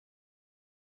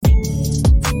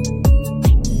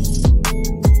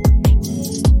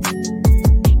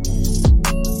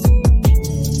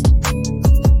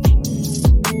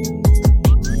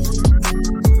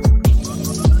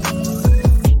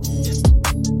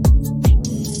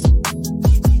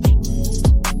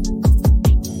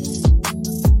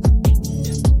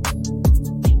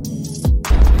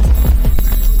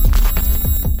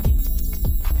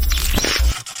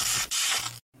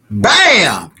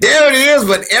is,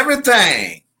 but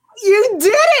everything. You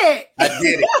did it. I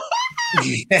did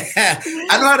it.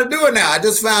 I know how to do it now. I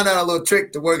just found out a little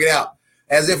trick to work it out,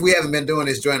 as if we haven't been doing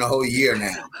this joint a whole year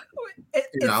now. I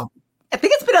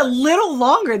think it's been a little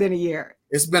longer than a year.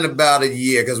 It's been about a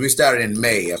year because we started in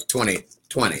May of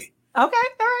 2020. Okay, all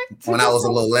right. When I was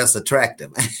a little less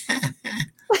attractive.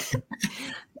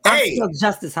 I'm still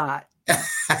just as hot.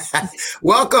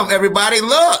 Welcome, everybody.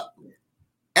 Look,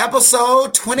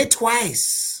 episode 20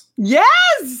 twice.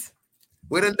 Yes.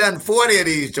 We done 40 of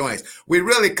these joints. We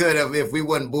really could have, if we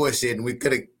wasn't bullshitting, we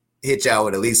could have hit y'all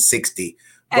with at least 60.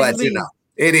 But, you know,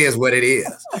 it is what it is.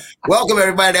 Welcome,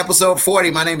 everybody, to episode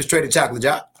 40. My name is Trader Chocolate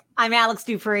Jock. I'm Alex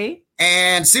Dupree.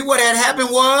 And see what had happened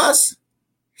was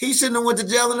he shouldn't have went to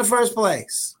jail in the first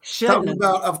place. Talking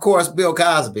about, of course, Bill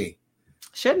Cosby.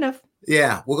 Shouldn't have.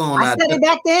 Yeah, we're going. I said it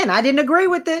back then. I didn't agree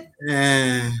with it.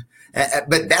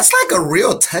 But that's like a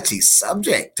real touchy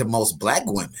subject to most Black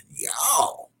women,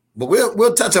 y'all. But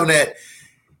we'll touch on that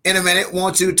in a minute.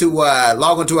 Want you to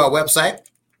log onto our website.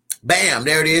 Bam,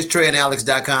 there it is,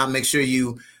 TreyandAlex.com. Make sure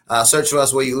you search for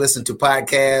us where you listen to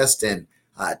podcasts and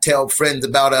tell friends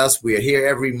about us. We're here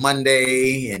every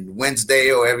Monday and Wednesday,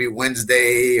 or every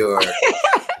Wednesday, or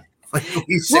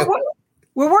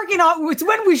We're working on it's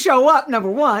when we show up,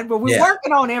 number one, but we're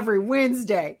working on every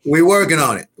Wednesday. We're working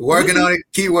on it. Working on it.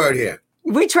 Keyword here.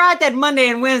 We tried that Monday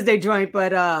and Wednesday joint,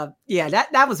 but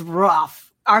that was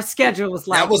rough. Our schedule was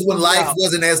like that was when life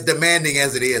wasn't as demanding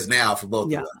as it is now for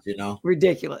both of us, you know.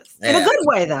 Ridiculous. In a good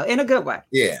way, though. In a good way.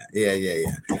 Yeah.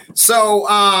 So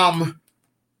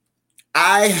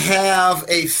I have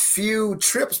a few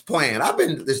trips planned. I've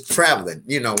been just traveling,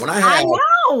 you know, when I have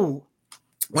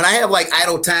like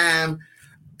idle time.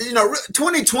 You know,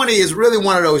 2020 is really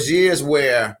one of those years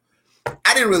where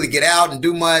I didn't really get out and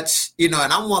do much, you know,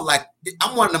 and I'm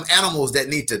one of them animals that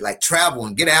need to like travel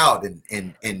and get out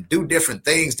and do different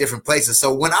things, different places.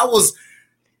 So when I was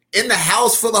in the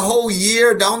house for the whole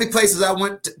year, the only places I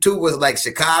went to was like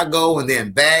Chicago and then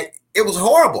back. It was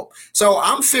horrible. So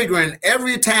I'm figuring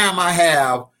every time I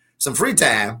have some free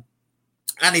time,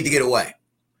 I need to get away.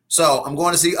 So I'm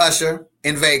going to see Usher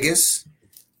in Vegas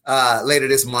later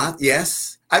this month. Yes.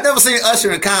 I've never seen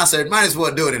Usher in concert. Might as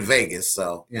well do it in Vegas.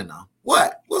 So, you know.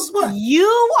 What?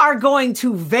 You are going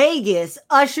to Vegas.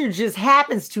 Usher just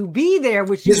happens to be there,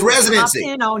 which his residency.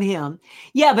 In on him.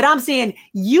 Yeah, but I'm saying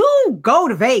you go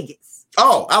to Vegas.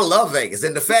 Oh, I love Vegas.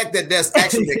 And the fact that there's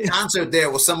actually a concert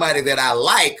there with somebody that I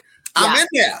like, I'm in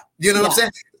there. You know what I'm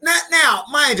saying? Now,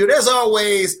 mind you, there's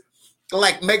always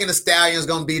like Megan Thee Stallion's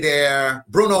going to be there.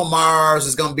 Bruno Mars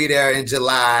is going to be there in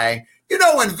July. You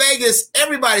know, in Vegas,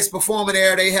 everybody's performing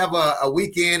there. They have a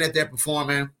weekend that they're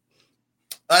performing.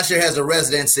 Usher has a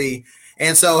residency.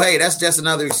 And so, hey, that's just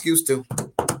another excuse to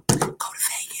go to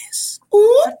Vegas.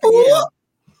 Ooh.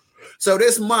 So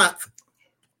this month,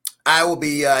 I will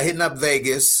be hitting up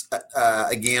Vegas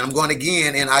again. I'm going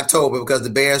again in October because the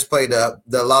Bears play the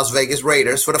Las Vegas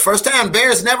Raiders. For the first time,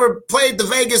 Bears never played the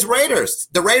Vegas Raiders.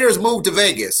 The Raiders moved to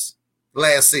Vegas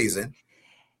last season.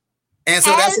 And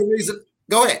so that's the reason.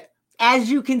 Go ahead.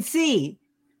 As you can see,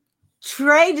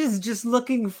 Trey is just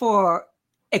looking for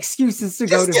excuses to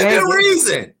go to Vegas. Just give me a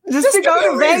reason. Just to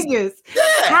go to Vegas. Yeah.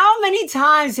 How many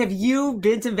times have you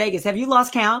been to Vegas? Have you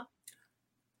lost count?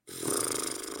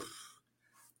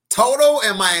 Total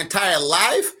in my entire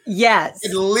life? Yes.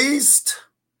 At least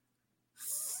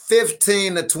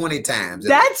 15 to 20 times.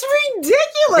 That's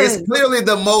ridiculous. It's clearly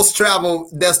the most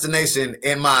traveled destination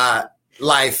in my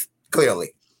life,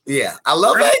 clearly. Yeah, I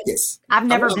love Vegas. I've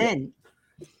never been.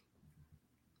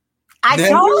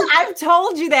 I've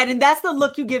told you that, and that's the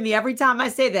look you give me every time I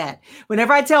say that.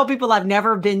 Whenever I tell people I've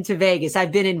never been to Vegas,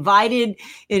 I've been invited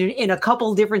in a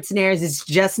couple different scenarios. It's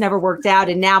just never worked out.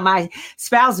 And now my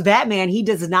spouse, Batman, he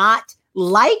does not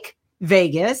like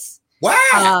Vegas.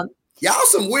 Wow. Y'all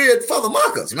some weird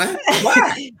motherfuckers, man.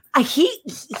 Why?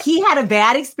 He had a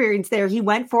bad experience there. He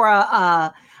went for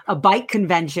a bike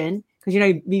convention. Because, you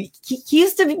know, he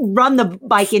used to run the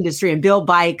bike industry and build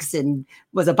bikes and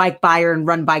was a bike buyer and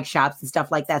run bike shops and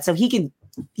stuff like that. So he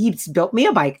built me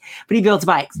a bike, but he builds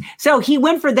bikes. So he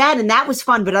went for that and that was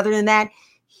fun. But other than that,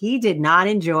 he did not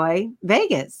enjoy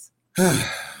Vegas. So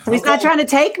he's not trying to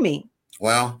take me.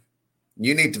 Well,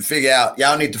 you need to figure out,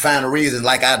 y'all need to find a reason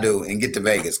like I do and get to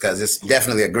Vegas because it's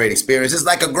definitely a great experience. It's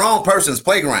like a grown person's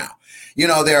playground. You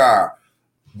know, there are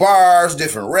bars,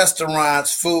 different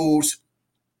restaurants, foods.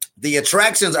 The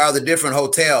attractions are the different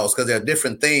hotels because they're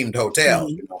different themed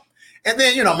hotels. You know? And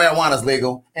then, you know, marijuana is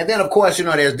legal. And then, of course, you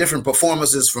know, there's different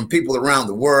performances from people around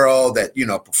the world that, you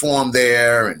know, perform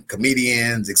there and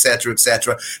comedians, et cetera, et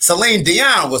cetera. Celine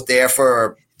Dion was there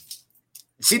for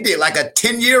she did like a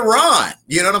 10-year run.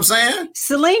 You know what I'm saying?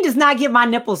 Celine does not get my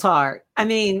nipples hard. I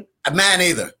mean, mine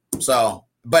either. So,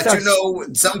 but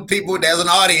some people, there's an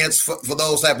audience for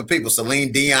those type of people.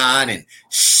 Celine Dion and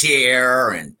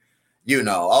Cher and,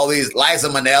 all these, Liza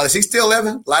Minnelli. She's still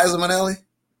living, Liza Minnelli?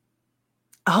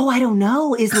 Oh, I don't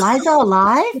know. Is Liza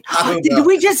alive? Did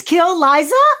we just kill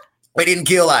Liza? We didn't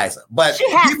kill Liza, but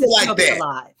people like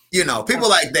that, people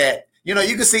like that. You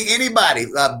can see anybody.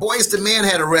 Boyz II Men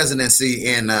had a residency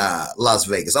in Las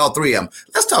Vegas, all three of them.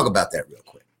 Let's talk about that real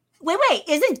quick. Wait.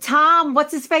 Isn't Tom,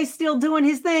 what's his face, still doing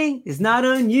his thing? It's not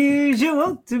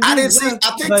unusual to be. I didn't see.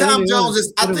 I think Tom Jones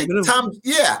is.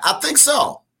 I think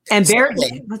so. And Barry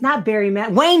was not Barry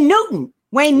Mann. Wayne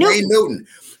Newton.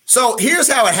 So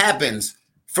here's how it happens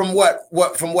from what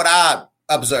I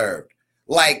observed.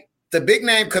 Like the big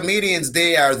name comedians,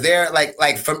 they are there.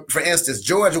 Like for instance,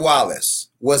 George Wallace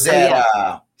was at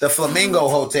the Flamingo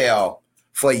Hotel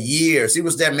for years. He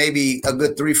was there maybe a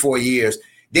good 3-4 years.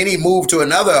 Then he moved to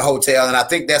another hotel, and I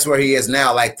think that's where he is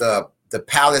now, like the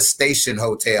Palace Station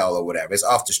Hotel or whatever. It's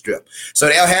off the Strip. So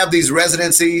they'll have these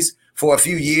residencies for a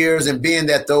few years, and being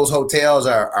that those hotels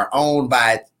are owned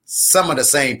by some of the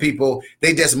same people,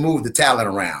 they just move the talent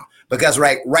around. Because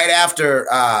right after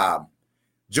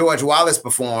George Wallace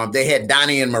performed, they had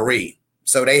Donnie and Marie.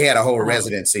 So they had a whole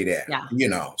residency there,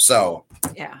 so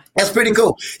that's pretty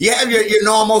cool. You have your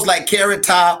normals like Carrot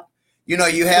Top,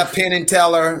 you have Penn and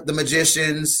Teller, the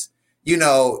magicians,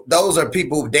 those are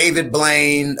people, David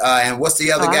Blaine, and what's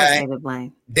the other guy? David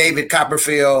Blaine. David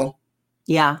Copperfield.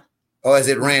 Yeah. Or is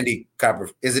it Randy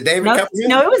Copperfield? Is it David Copperfield?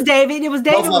 No, it was David. It was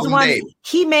David. Was the one. David.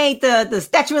 He made the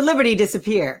Statue of Liberty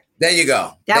disappear. There you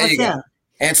go. That was him.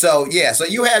 And so, so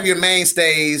you have your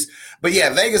mainstays, but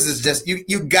Vegas is just,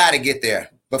 you got to get there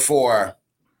before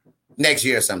next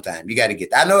year sometime. You got to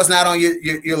get there. I know it's not on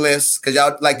your list because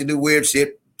y'all like to do weird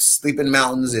shit, sleep in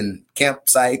mountains and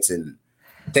campsites and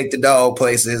take the dog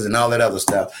places and all that other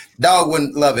stuff. Dog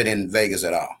wouldn't love it in Vegas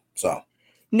at all. So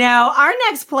now our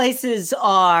next places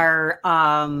are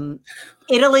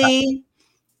Italy.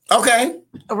 Okay.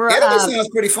 Italy sounds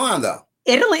pretty fun though.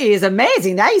 Italy is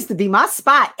amazing. That used to be my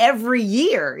spot every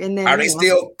year. And then are they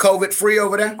still COVID free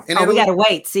over there? We gotta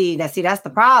wait. See, that's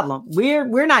the problem.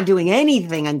 We're not doing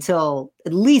anything until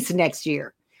at least next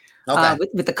year. Okay.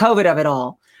 With the COVID of it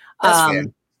all. That's fair.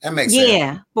 That makes sense.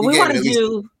 Yeah, but we want to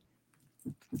do.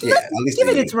 Give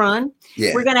it its run.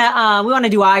 Yeah. We're gonna. We want to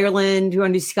do Ireland. We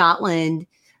want to do Scotland.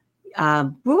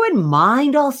 We wouldn't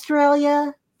mind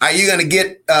Australia. Are you gonna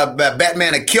get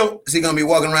Batman a kilt? Is he gonna be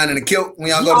walking around in a kilt when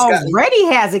y'all go to Scotland? He already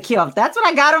has a kilt. That's what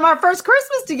I got on our first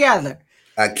Christmas together.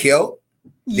 A kilt?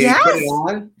 Did he put it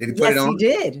on? Did he put it on?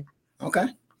 Yes, he did. Okay.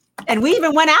 And we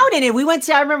even went out in it. We went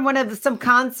to, I remember some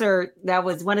concert that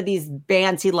was one of these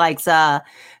bands he likes, the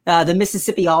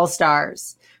Mississippi All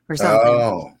Stars or something.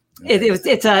 Oh.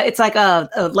 It's like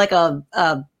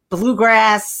a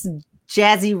bluegrass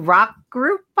jazzy rock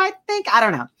group, I think. I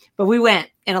don't know. But we went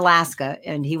in Alaska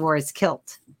and he wore his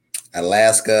kilt.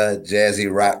 Alaska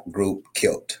jazzy rock group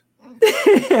kilt.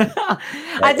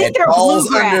 I think they're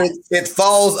bluegrass. It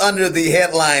falls under the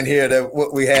headline here that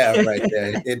what we have right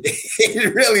there.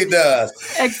 It really does.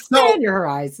 Expand your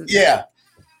horizons. Yeah.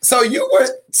 So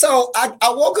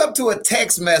I woke up to a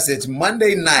text message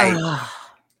Monday night.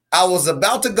 I was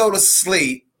about to go to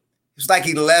sleep. It was like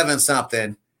 11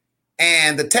 something.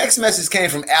 And the text message came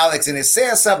from Alex and it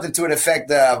said something to the effect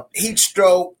of heat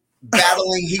stroke,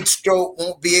 battling heat stroke,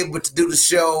 won't be able to do the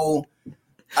show.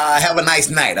 Have a nice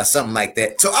night or something like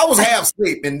that. So I was half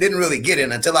asleep and didn't really get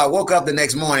it until I woke up the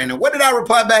next morning. And what did I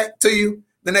reply back to you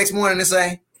the next morning to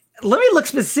say? Let me look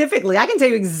specifically. I can tell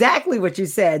you exactly what you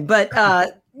said. But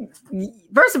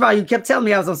first of all, you kept telling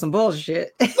me I was on some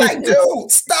bullshit. Like,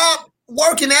 dude, stop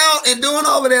working out and doing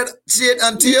all of that shit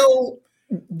until...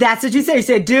 That's what you said. You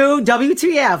said, dude,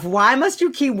 WTF, why must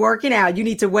you keep working out? You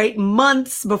need to wait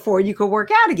months before you could work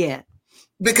out again.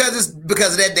 Because of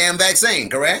that damn vaccine,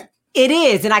 correct? It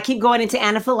is. And I keep going into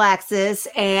anaphylaxis.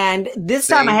 And this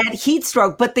time I had heat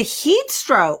stroke. But the heat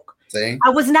stroke, I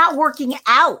was not working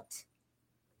out.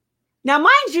 Now,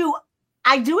 mind you,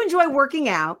 I do enjoy working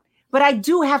out, but I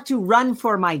do have to run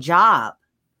for my job.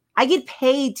 I get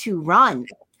paid to run.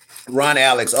 Run,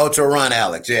 Alex. Ultra Run,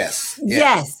 Alex.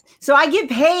 Yes. So I get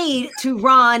paid to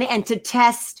run and to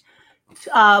test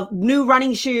new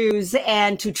running shoes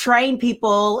and to train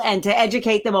people and to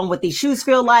educate them on what these shoes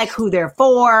feel like, who they're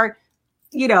for,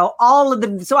 all of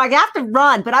them. So I have to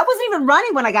run, but I wasn't even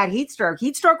running when I got heat stroke.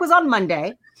 Heat stroke was on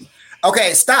Monday.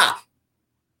 Okay, stop.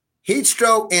 Heat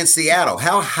stroke in Seattle.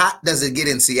 How hot does it get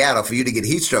in Seattle for you to get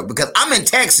heat stroke? Because I'm in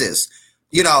Texas.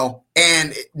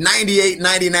 and 98,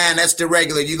 99, that's the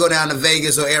regular. You go down to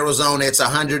Vegas or Arizona, it's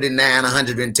 109,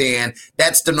 110.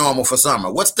 That's the normal for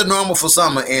summer. What's the normal for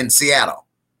summer in Seattle?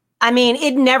 I mean,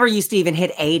 it never used to even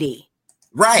hit 80.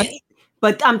 Right.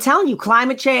 But I'm telling you,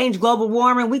 climate change, global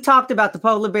warming, we talked about the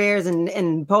polar bears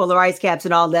and polar ice caps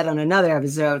and all that on another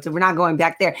episode. So we're not going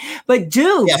back there. But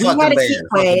dude, we had a heat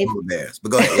wave.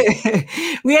 But go ahead.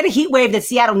 We had a heat wave that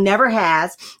Seattle never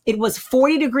has. It was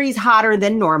 40 degrees hotter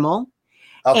than normal.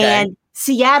 Okay. And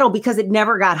Seattle, because it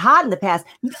never got hot in the past,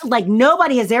 like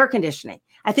nobody has air conditioning.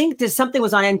 I think there's something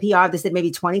was on NPR that said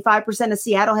maybe 25% of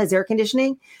Seattle has air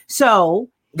conditioning. So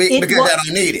because I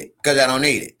don't need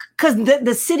it. Because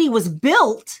the city was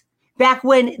built back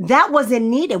when that wasn't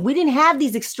needed. We didn't have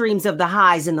these extremes of the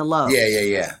highs and the lows.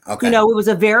 Yeah. Okay. It was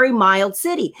a very mild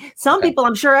city. Some people,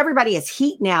 I'm sure everybody has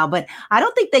heat now, but I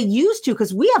don't think they used to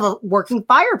because we have a working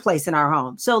fireplace in our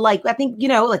home. So like, I think,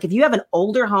 like if you have an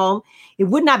older home, it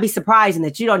would not be surprising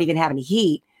that you don't even have any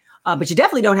heat, but you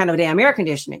definitely don't have no damn air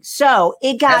conditioning. So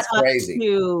it got up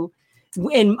to,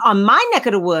 on my neck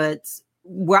of the woods,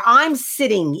 where I'm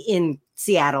sitting in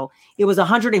Seattle, it was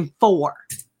 104.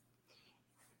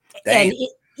 Dang.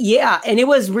 And it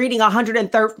was reading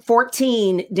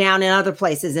 114 down in other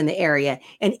places in the area.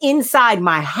 And inside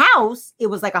my house, it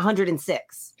was like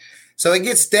 106. So it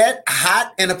gets that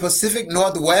hot in the Pacific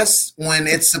Northwest when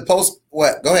it's supposed,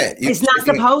 what? Go ahead. It's not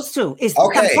supposed to.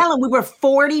 I'm telling, we were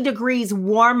 40 degrees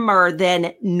warmer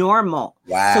than normal.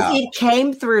 Wow. So it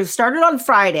came through, started on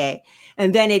Friday.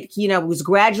 And then it, was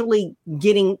gradually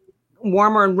getting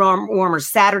warmer and warmer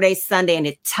Saturday, Sunday, and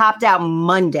it topped out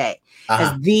Monday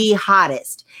as the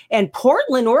hottest. And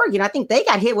Portland, Oregon, I think they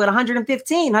got hit with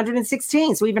 115,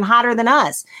 116, so even hotter than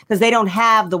us because they don't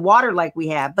have the water like we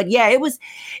have. But yeah, it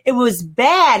was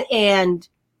bad. And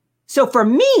so for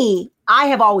me, I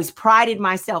have always prided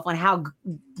myself on how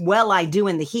well I do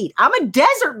in the heat. I'm a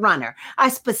desert runner. I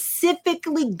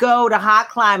specifically go to hot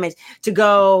climates to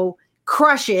go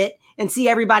crush it and see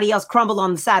everybody else crumble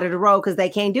on the side of the road because they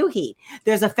can't do heat.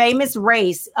 There's a famous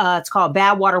race. It's called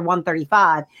Badwater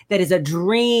 135. That is a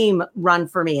dream run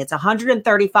for me. It's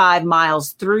 135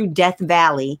 miles through Death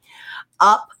Valley,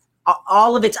 up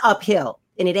all of it's uphill,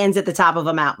 and it ends at the top of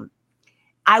a mountain.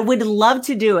 I would love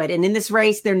to do it. And in this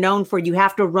race, they're known for you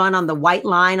have to run on the white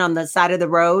line on the side of the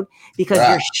road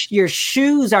because your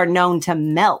shoes are known to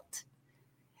melt.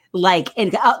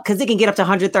 Because it can get up to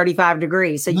 135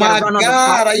 degrees. So you got to run on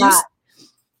the spot.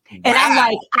 And I'm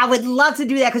like, I would love to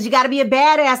do that because you got to be a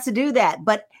badass to do that.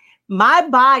 But my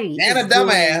body and a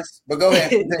dumbass. But go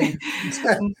ahead.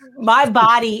 My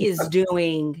body is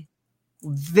doing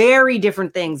very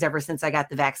different things ever since I got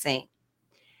the vaccine.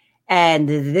 And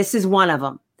this is one of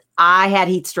them. I had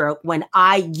heat stroke when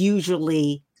I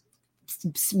usually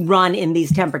run in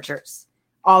these temperatures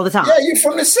all the time. Yeah, you're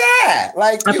from the side.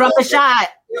 I'm from the side.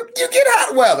 You get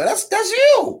hot weather. That's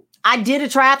you. I did a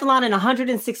triathlon in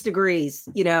 106 degrees,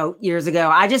 years ago.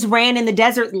 I just ran in the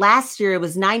desert last year. It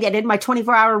was 90. I did my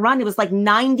 24-hour run. It was like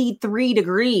 93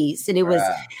 degrees. And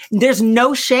there's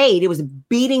no shade. It was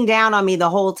beating down on me the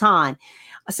whole time.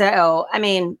 So, I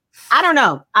mean, I don't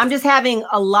know. I'm just having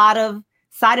a lot of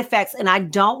side effects and I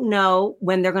don't know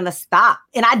when they're going to stop.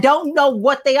 And I don't know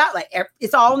what they are. Like,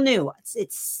 it's all new.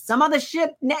 It's some other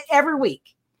shit every week.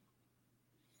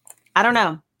 I don't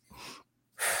know.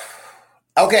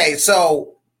 Okay,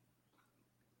 so,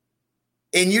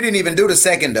 and you didn't even do the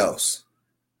second dose.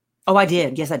 Oh, I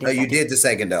did. Yes, I did. Oh, you did the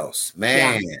second dose.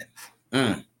 Man.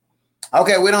 Yeah.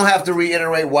 Okay, we don't have to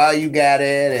reiterate why you got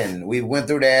it, and we went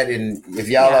through that. And if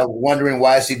y'all are wondering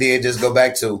why she did, just go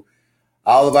back to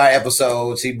all of our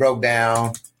episodes. She broke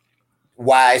down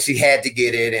why she had to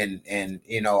get it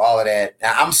and all of that.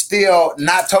 Now, I'm still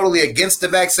not totally against the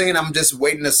vaccine. I'm just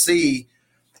waiting to see.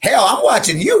 Hell, I'm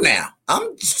watching you now.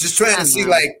 I'm just trying to see,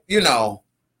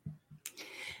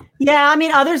 Yeah, I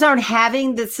mean, others aren't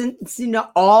having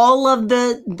all of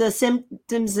the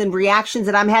symptoms and reactions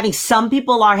that I'm having. Some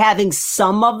people are having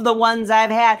some of the ones I've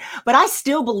had, but I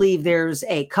still believe there's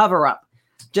a cover up.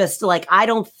 Just like, I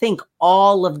don't think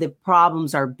all of the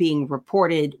problems are being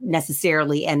reported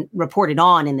necessarily and reported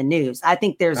on in the news. I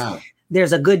think there's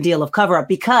a good deal of cover up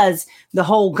because the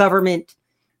whole government,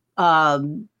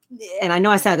 and I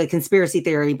know I sound like a conspiracy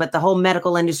theory, but the whole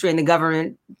medical industry and the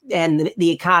government and the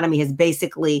economy has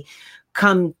basically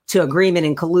come to agreement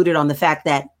and colluded on the fact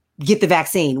that get the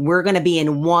vaccine. We're going to be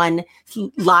in one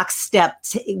lockstep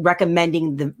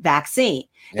recommending the vaccine.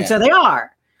 Yeah. And so they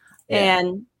are. Yeah.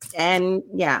 And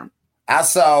yeah. I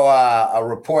saw a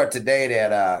report today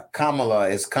that Kamala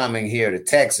is coming here to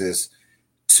Texas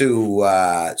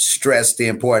to stress the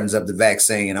importance of the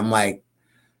vaccine. I'm like,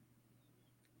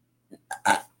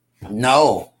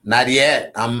 No, not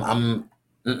yet. I'm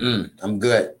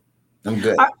good. I'm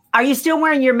good. Are you still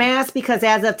wearing your mask? Because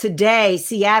as of today,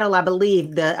 Seattle, I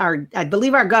believe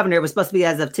our governor was supposed to be,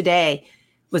 as of today,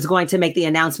 was going to make the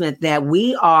announcement that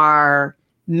we are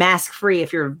mask free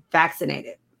if you're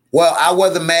vaccinated. Well, I wear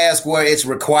the mask where it's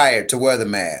required to wear the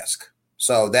mask.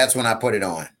 So that's when I put it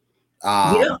on.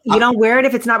 You don't wear it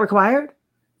if it's not required?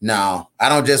 No, I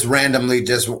don't just randomly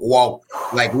just walk,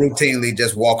 like routinely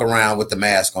just walk around with the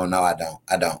mask on. No, I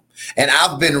don't. And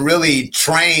I've been really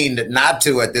trained not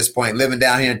to at this point. Living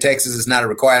down here in Texas, it's not a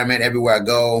requirement everywhere I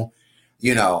go.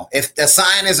 You know, if the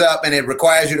sign is up and it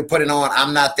requires you to put it on,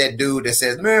 I'm not that dude that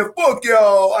says, man, fuck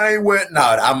y'all, I ain't wearing. No,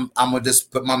 I'm going to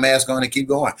just put my mask on and keep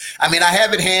going. I mean, I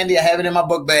have it handy. I have it in my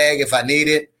book bag if I need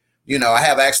it. You know, I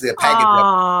have actually a package.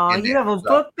 Oh, you have a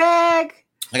book bag?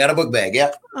 I got a book bag.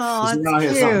 Yep. Oh,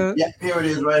 that's cute. Yeah, here it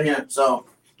is right here. So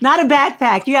not a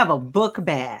backpack. You have a book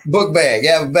bag. Book bag.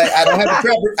 Yeah, but I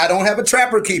don't have a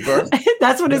trapper keeper.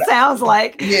 That's what it sounds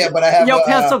like. Yeah, but I have your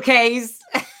pencil case.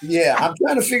 Yeah, I'm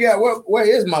trying to figure out where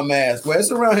is my mask. Well,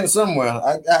 it's around here somewhere.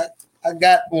 I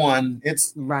got one.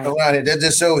 It's right around here. That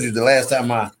just shows you the last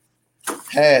time I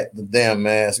had the damn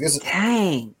mask.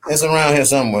 Dang. It's around here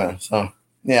somewhere. So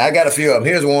yeah, I got a few of them.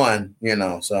 Here's one. You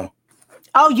know, so.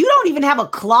 Oh, you don't even have a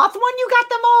cloth one? You got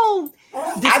them all?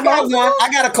 I got one.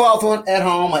 I got a cloth one at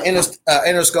home, an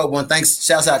Interscope one. Thanks.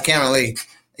 Shouts out Cameron Lee.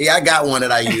 Yeah, I got one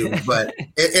that I use, but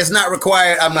it's not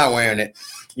required. I'm not wearing it,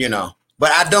 you know.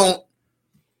 But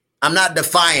I'm not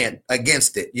defiant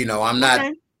against it. You know, I'm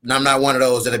not one of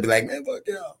those that'd be like, man, fuck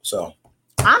yeah. So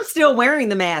I'm still wearing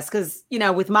the mask because, you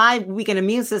know, with my weakened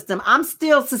immune system, I'm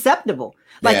still susceptible.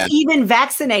 Like even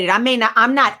vaccinated,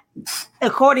 I'm not,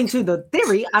 according to the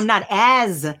theory, I'm not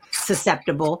as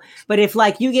susceptible. But if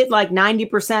like you get like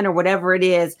 90% or whatever it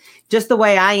is, just the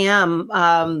way I am,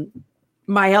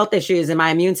 my health issues and my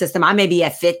immune system, I may be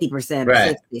at 50%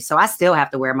 or 50%. So I still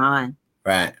have to wear mine.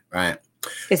 Right.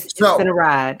 It's been a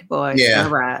ride, boy. Yeah. It's been a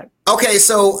ride. Okay,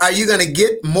 so are you going to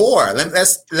get more?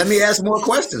 Let me ask more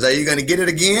questions. Are you going to get it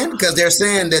again? Because they're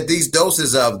saying that these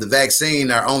doses of the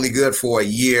vaccine are only good for a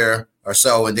year or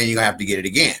so, and then you're going to have to get it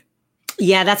again.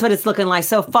 Yeah, that's what it's looking like.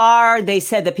 So far, they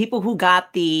said the people who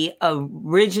got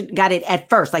got it at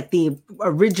first, like the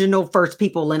original first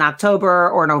people in October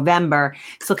or November,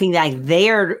 it's looking like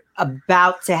they're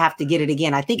about to have to get it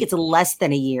again. I think it's less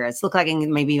than a year. It's looking like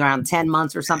maybe around 10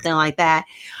 months or something like that.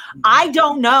 I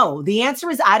don't know. The answer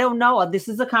is I don't know. This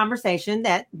is a conversation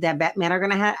that Batman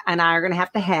and I are going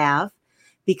to have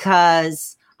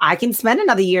because I can spend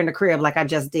another year in the crib like I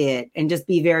just did and just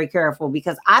be very careful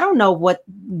because I don't know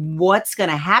what's going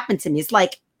to happen to me. It's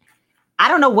like, I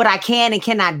don't know what I can and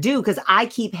cannot do because I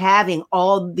keep having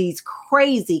all these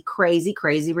crazy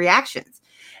reactions.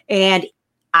 And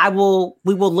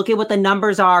we will look at what the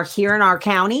numbers are here in our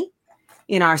county,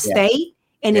 in our state.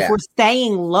 And if we're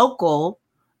staying local,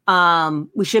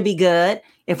 we should be good.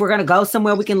 If we're going to go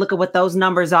somewhere, we can look at what those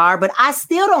numbers are. But I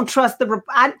still don't trust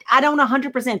I don't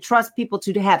 100% trust people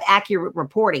to have accurate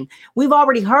reporting. We've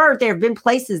already heard there have been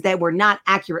places that were not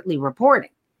accurately reporting.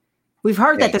 We've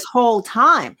heard that this whole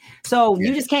time. So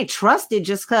you just can't trust it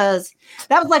just because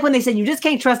that was like when they said you just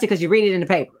can't trust it because you read it in the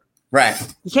paper. Right.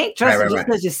 You can't trust it just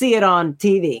because you see it on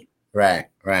TV. Right.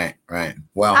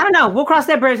 Well, I don't know. We'll cross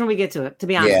that bridge when we get to it, to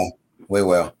be honest. Yeah, we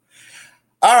will.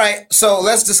 All right, so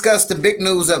let's discuss the big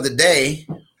news of the day.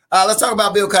 Let's talk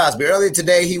about Bill Cosby. Earlier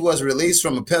today, he was released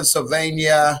from a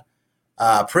Pennsylvania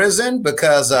prison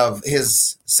because of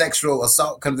his sexual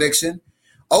assault conviction,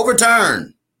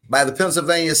 overturned by the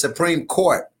Pennsylvania Supreme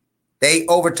Court. They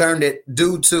overturned it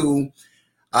due to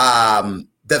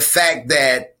the fact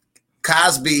that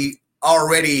Cosby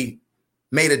already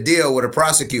made a deal with a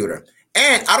prosecutor.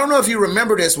 And I don't know if you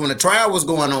remember this, when the trial was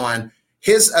going on,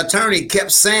 his attorney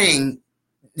kept saying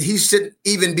he shouldn't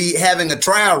even be having a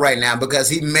trial right now because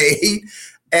he made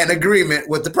an agreement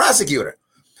with the prosecutor.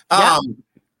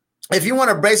 If you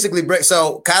want to basically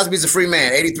so Cosby's a free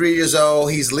man, 83 years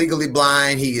old. He's legally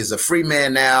blind. He is a free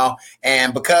man now.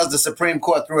 And because the Supreme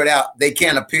Court threw it out, they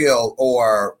can't appeal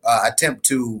or attempt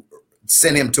to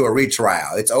send him to a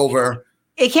retrial. It's over.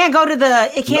 It can't go to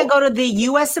the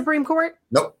U.S. Supreme Court?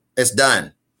 Nope. It's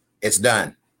done.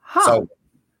 Huh. So,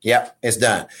 yep, it's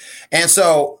done. And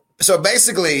so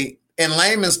basically, in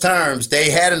layman's terms, they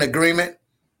had an agreement.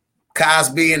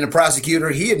 Cosby and the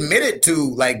prosecutor, he admitted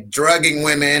to like drugging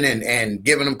women and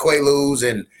giving them Quaaludes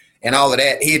and all of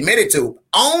that. He admitted to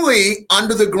only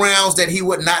under the grounds that he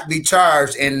would not be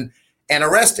charged and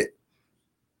arrested.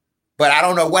 But I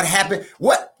don't know what happened.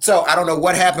 I don't know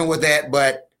what happened with that.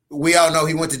 But we all know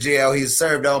he went to jail. He's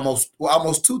served almost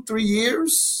 2-3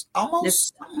 years, something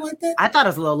like that. I thought it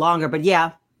was a little longer, but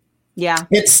yeah.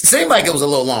 It seemed like it was a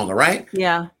little longer, right?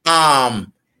 Yeah. And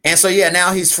so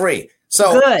now he's free.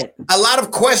 So good. A lot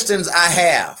of questions I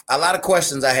have.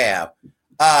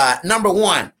 Number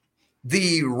one,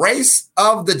 the race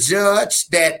of the judge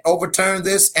that overturned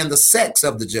this and the sex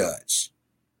of the judge.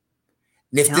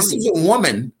 And if this is a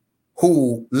woman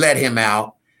who let him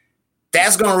out,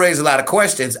 that's going to raise a lot of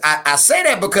questions. I say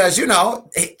that because,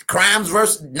 crimes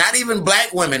versus not even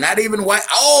black women, not even white,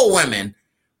 all women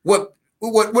would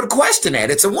question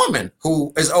that. It's a woman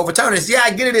who is overturning this. Yeah,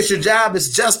 I get it. It's your job. It's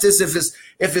justice.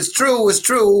 If it's true, it's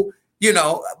true,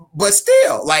 but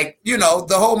still,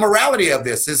 the whole morality of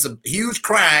this is a huge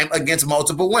crime against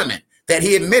multiple women that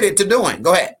he admitted to doing.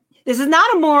 Go ahead. This is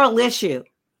not a moral issue.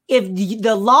 If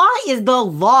the law is the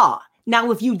law.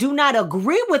 Now, if you do not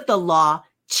agree with the law,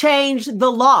 change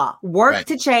the law. Work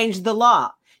to change the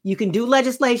law. You can do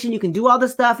legislation. You can do all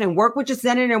this stuff and work with your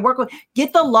senator and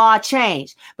get the law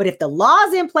changed. But if the law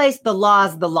is in place, the law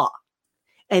is the law.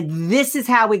 And this is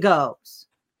how it goes.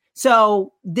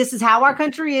 So this is how our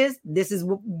country is. This is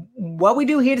what we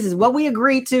do here. This is what we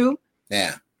agree to.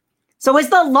 Yeah. So it's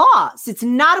the laws. It's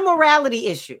not a morality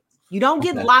issue. You don't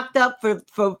get locked up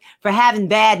for having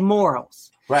bad morals.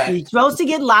 Right. You're supposed to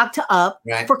get locked up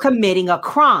for committing a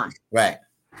crime. Right.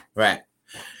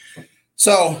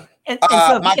 So,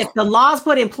 if the law is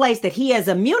put in place that he has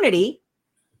immunity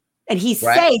and he's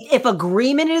safe, if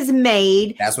agreement is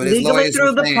made legally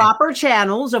through the proper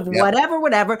channels of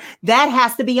whatever, that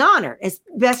has to be honored,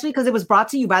 especially because it was brought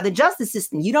to you by the justice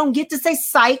system. You don't get to say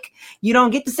psych. You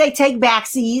don't get to say take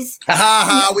backsies.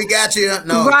 We got you.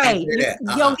 No, right. You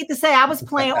don't get to say I was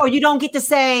playing, or you don't get to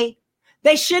say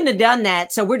they shouldn't have done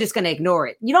that, so we're just going to ignore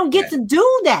it. You don't get to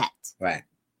do that. Right.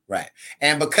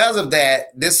 And because of that,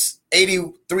 this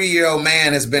 83-year-old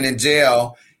man has been in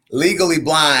jail, legally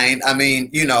blind. I mean,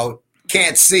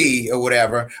 can't see or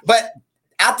whatever. But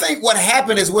I think what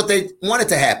happened is what they wanted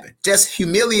to happen. Just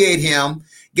humiliate him,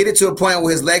 get it to a point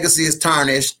where his legacy is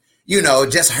tarnished,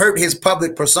 just hurt his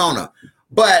public persona.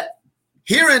 But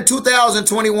here in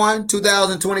 2021,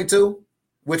 2022,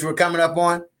 which we're coming up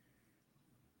on,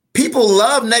 people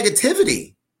love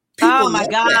negativity. Oh my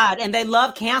God. And they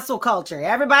love cancel culture.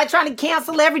 Everybody trying to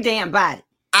cancel every damn body.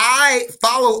 I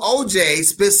follow OJ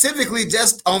specifically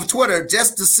just on Twitter,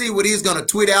 just to see what he's going to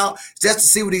tweet out, just to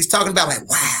see what he's talking about. Like,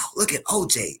 wow, look at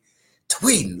OJ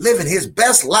tweeting, living his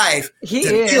best life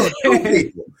to kill two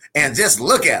people. And just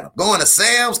look at him going to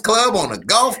Sam's Club on a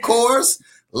golf course,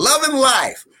 loving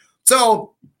life.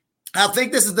 So I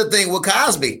think this is the thing with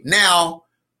Cosby. Now,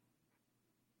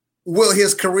 will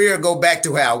his career go back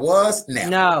to how it was?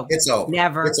 No, it's over.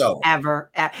 Never, it's over. Ever.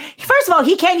 First of all,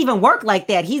 he can't even work like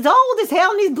that. He's old as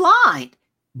hell and he's blind.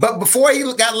 But before he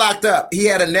got locked up, he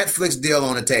had a Netflix deal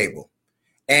on the table.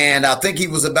 And I think he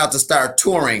was about to start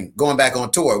touring, going back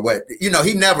on tour. But, he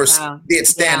never did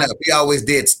stand up. He always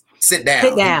did sit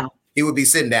down. He would be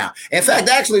sitting down. In fact,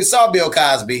 I actually saw Bill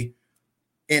Cosby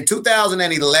in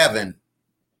 2011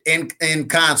 in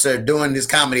concert doing his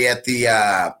comedy at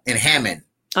the in Hammond.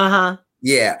 Uh-huh.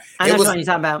 Yeah. I know what you're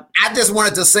talking about. I just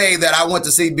wanted to say that I went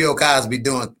to see Bill Cosby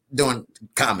doing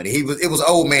comedy. It was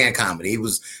old man comedy. He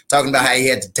was talking about how he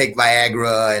had to take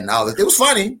Viagra and all this. It was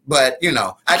funny, but he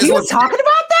was talking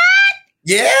about that?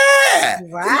 Yeah.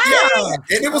 Wow. Yeah.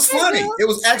 And it was funny. It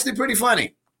was actually pretty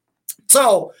funny.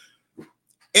 So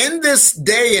in this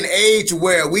day and age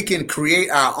where we can create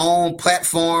our own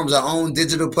platforms, our own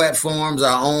digital platforms,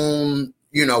 our own,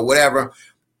 whatever,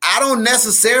 I don't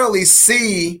necessarily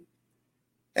see,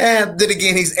 then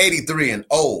again, he's 83 and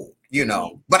old,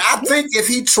 but I think if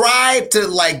he tried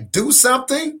to do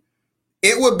something,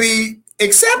 it would be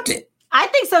accepted. I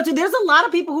think so too. There's a lot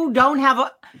of people who don't have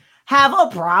a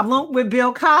problem with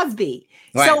Bill Cosby.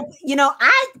 Right. So,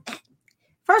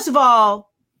 first of all,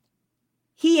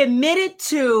 he admitted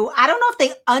to, I don't know if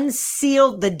they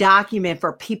unsealed the document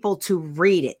for people to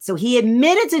read it. So he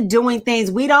admitted to doing things.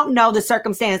 We don't know the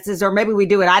circumstances, or maybe we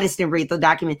do it. I just didn't read the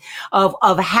document of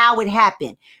how it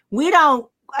happened. We don't,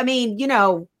 in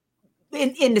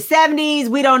the 70s,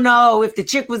 we don't know if the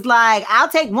chick was like, I'll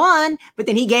take one, but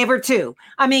then he gave her two.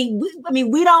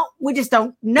 We just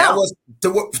don't know. That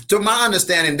was, to my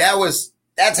understanding,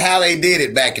 that's how they did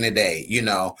it back in the day.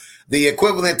 The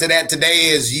equivalent to that today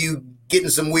is you getting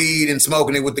some weed and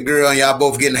smoking it with the girl and y'all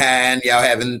both getting high and y'all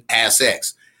having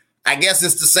sex. I guess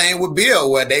it's the same with Bill,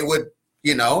 where they would,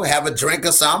 have a drink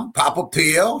or something, pop a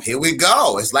pill. Here we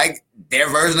go. It's like their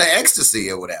version of ecstasy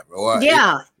or whatever. Or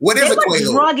what is it? They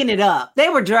were drugging it up. They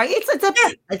were drugging.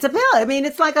 It's a pill. I mean,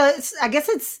 it's like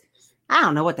I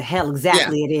don't know what the hell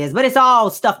exactly it is, but it's all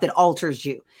stuff that alters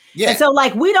you. Yeah. And so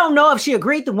like, we don't know if she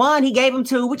agreed to one, he gave him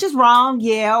two, which is wrong.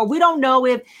 Yeah. Or we don't know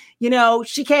if,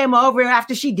 she came over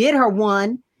after she did her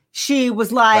one, she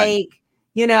was like,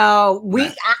 out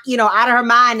of her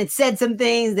mind and said some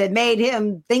things that made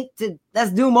him think to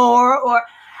let's do more. Or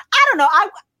I don't know.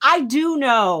 I do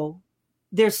know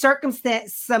there's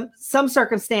some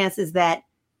circumstances that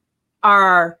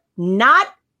are not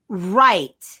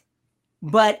right,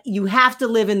 but you have to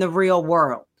live in the real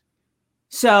world.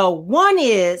 So one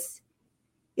is,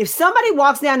 if somebody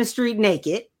walks down the street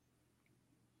naked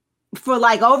for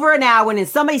like over an hour and then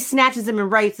somebody snatches him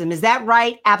and rapes him, is that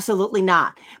right? Absolutely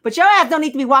not. But your ass don't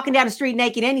need to be walking down the street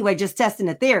naked anyway, just testing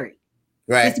a theory.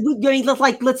 Right.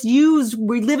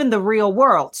 We live in the real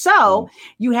world. So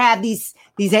you have these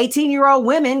 18-year-old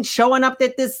women showing up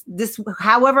at this,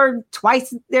 however,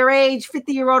 twice their age,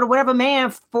 50-year-old or whatever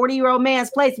man, 40-year-old man's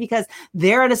place, because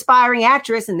they're an aspiring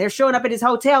actress and they're showing up at his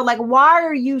hotel. Like, why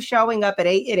are you showing up at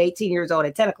 18 years old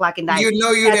at 10 o'clock at night?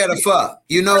 You're there to fuck.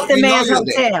 The man's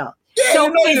hotel. Yeah,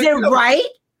 so is it right?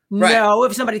 Right? No,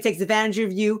 if somebody takes advantage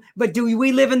of you, but do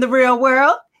we live in the real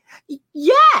world?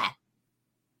 Yeah.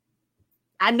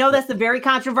 I know that's a very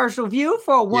controversial view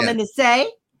for a woman to say,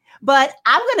 but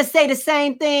I'm going to say the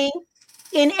same thing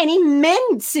in any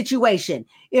men's situation.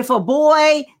 If a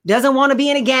boy doesn't want to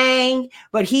be in a gang,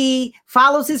 but he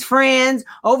follows his friends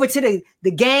over to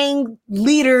the gang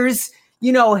leaders,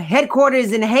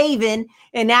 headquarters in Haven,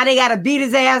 and now they got to beat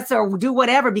his ass or do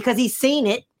whatever because he's seen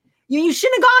it. You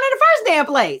shouldn't have gone in the first damn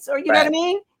place, or you know what I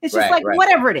mean? It's just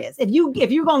whatever it is. If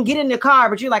you're gonna get in the car,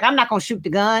 but you're like, I'm not gonna shoot the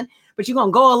gun, but you're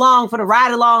gonna go along for the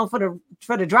ride along for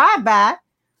the drive by,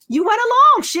 you went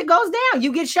along. Shit goes down.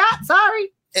 You get shot.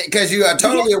 Sorry. Because you are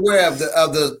totally aware of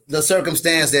the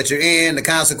circumstance that you're in, the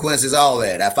consequences, all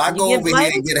that. If I go over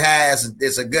here and get high,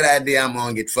 it's a good idea. I'm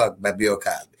gonna get fucked by Bill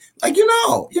Cosby. Like you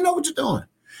know what you're doing.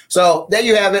 So there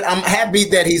you have it. I'm happy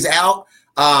that he's out.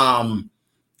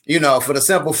 For the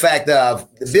simple fact of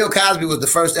Bill Cosby was the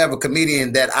first ever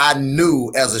comedian that I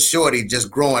knew as a shorty,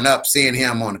 just growing up, seeing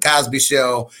him on the Cosby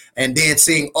Show, and then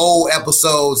seeing old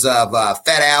episodes of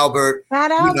Fat Albert.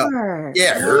 Albert.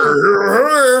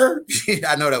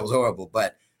 I know that was horrible,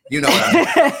 but you know what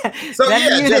I mean. So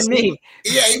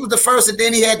he was the first, and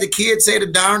then he had the kids say the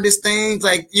darndest things,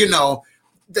 like the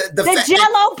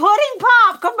Jell-O pudding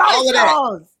pop commercials. All of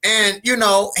that. And,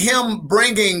 him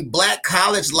bringing Black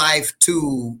college life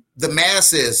to the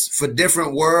masses for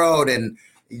different world and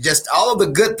just all of the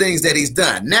good things that he's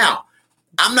done. Now,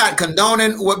 I'm not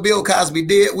condoning what Bill Cosby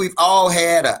did. We've all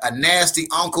had a nasty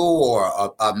uncle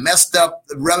or a messed up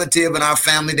relative in our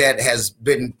family that has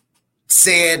been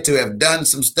said to have done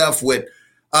some stuff with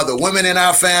other women in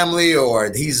our family, or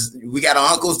we got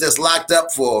uncles that's locked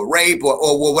up for rape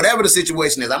or whatever the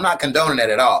situation is. I'm not condoning that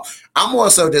at all. I'm more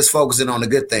so just focusing on the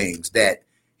good things that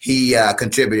he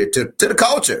contributed to the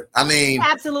culture. I mean, he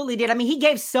absolutely did. I mean, he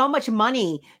gave so much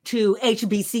money to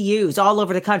HBCUs all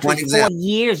over the country for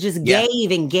years, just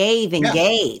gave and gave and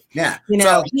gave. Yeah.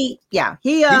 So, he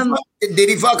did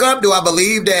he fuck up? Do I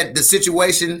believe that the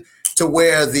situation to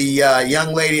where the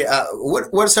young lady,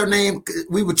 what's her name?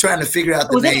 We were trying to figure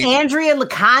out the name. Was it Andrea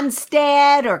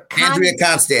Constad or Andrea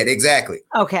Constad? Exactly.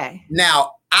 Okay.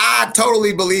 Now, I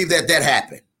totally believe that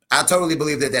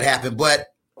happened.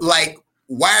 But like,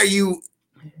 why are you,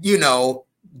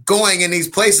 going in these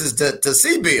places to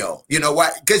see Bill? You know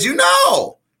why? Because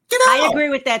I agree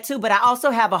with that too. But I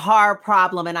also have a hard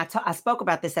problem, and I spoke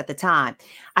about this at the time.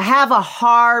 I have a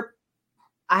hard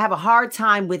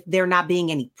time with there not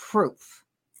being any proof.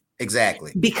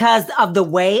 Exactly. Because of the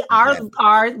way our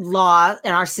law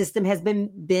and our system has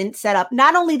been set up.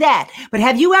 Not only that, but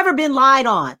have you ever been lied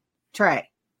on, Trey?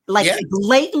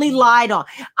 Blatantly lied on.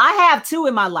 I have too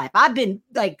in my life. I've been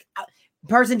like,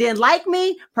 person didn't like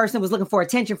me. Person was looking for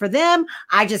attention for them.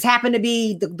 I just happened to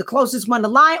be the closest one to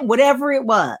lie, whatever it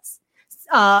was.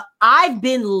 I've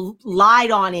been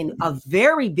lied on in a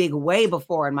very big way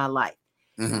before in my life.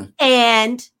 Mm-hmm.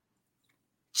 And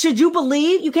should you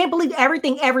believe? You can't believe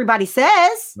everything everybody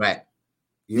says. Right.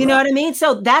 You know what I mean?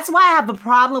 So that's why I have a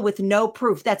problem with no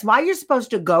proof. That's why you're supposed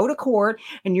to go to court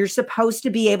and you're supposed to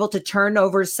be able to turn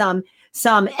over some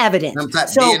evidence. Some type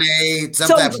of DNA,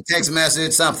 type of text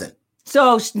message, something.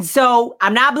 So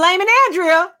I'm not blaming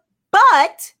Andrea,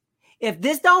 but if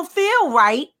this don't feel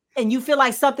right and you feel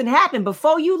like something happened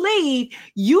before you leave,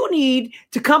 you need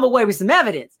to come away with some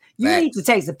evidence. You need to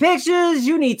take some pictures.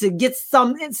 You need to get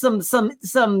some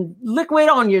liquid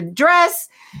on your dress.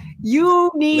 You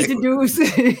need to do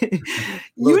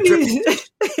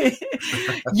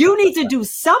you need to do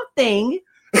something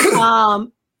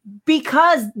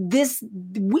because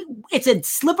it's a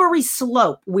slippery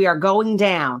slope we are going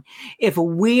down if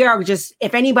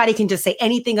anybody can just say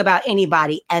anything about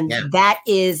anybody, and that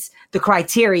is the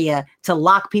criteria to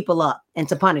lock people up and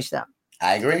to punish them.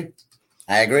 I agree.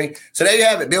 So there you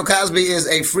have it. Bill Cosby is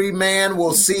a free man.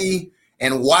 We'll see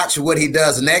and watch what he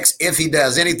does next, if he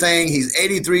does anything. He's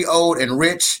 83, old and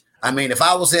rich. I mean, if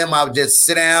I was him, I would just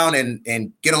sit down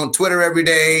and get on Twitter every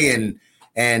day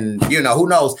and who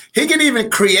knows? He can even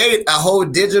create a whole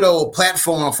digital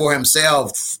platform for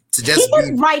himself to just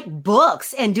write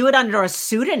books and do it under a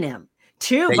pseudonym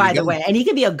too, by the way. And he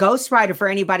could be a ghostwriter for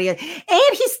anybody else.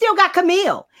 And he's still got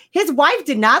Camille. His wife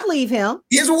did not leave him.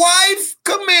 His wife,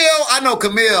 Camille. I know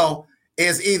Camille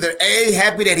is either A,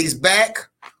 happy that he's back,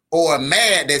 or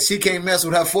mad that she can't mess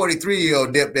with her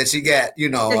 43-year-old dip that she got,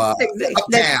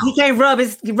 uptown. He can't rub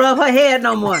her head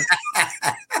no more.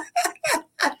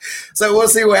 So we'll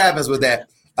see what happens with that,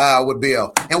 with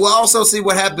Bill. And we'll also see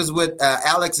what happens with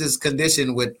Alex's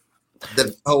condition with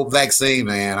the whole vaccine,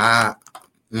 man. I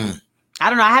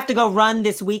don't know. I have to go run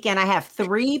this weekend. I have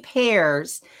 3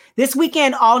 pairs this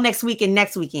weekend, all next week and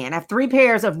next weekend. I have 3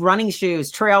 pairs of running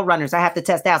shoes, trail runners I have to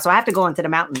test out. So I have to go into the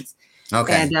mountains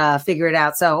and figure it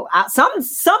out. So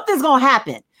something's going to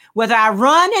happen. Whether I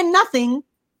run and nothing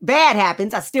bad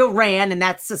happens, I still ran and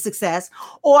that's a success,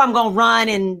 or I'm going to run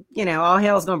and, all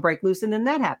hell's going to break loose and then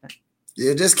that happens.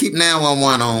 Yeah, just keep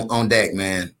 911 on deck,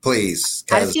 man, please.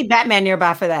 I just keep Batman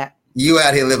nearby for that. You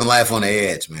out here living life on the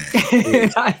edge, man.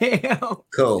 I am.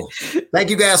 Cool. Thank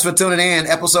you guys for tuning in.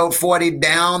 Episode 40,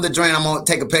 Down the Drain. I'm going to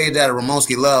take a page out of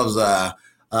Ramonski Love's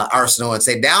arsenal and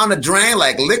say, down the drain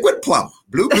like liquid plumber.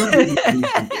 Blue, blue, blue, blue, blue.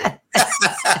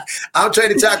 I'm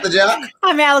Trady Chocolate Jock.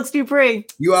 I'm Alex Dupree.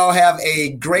 You all have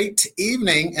a great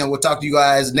evening, and we'll talk to you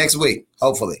guys next week,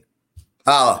 hopefully.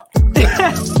 Holla.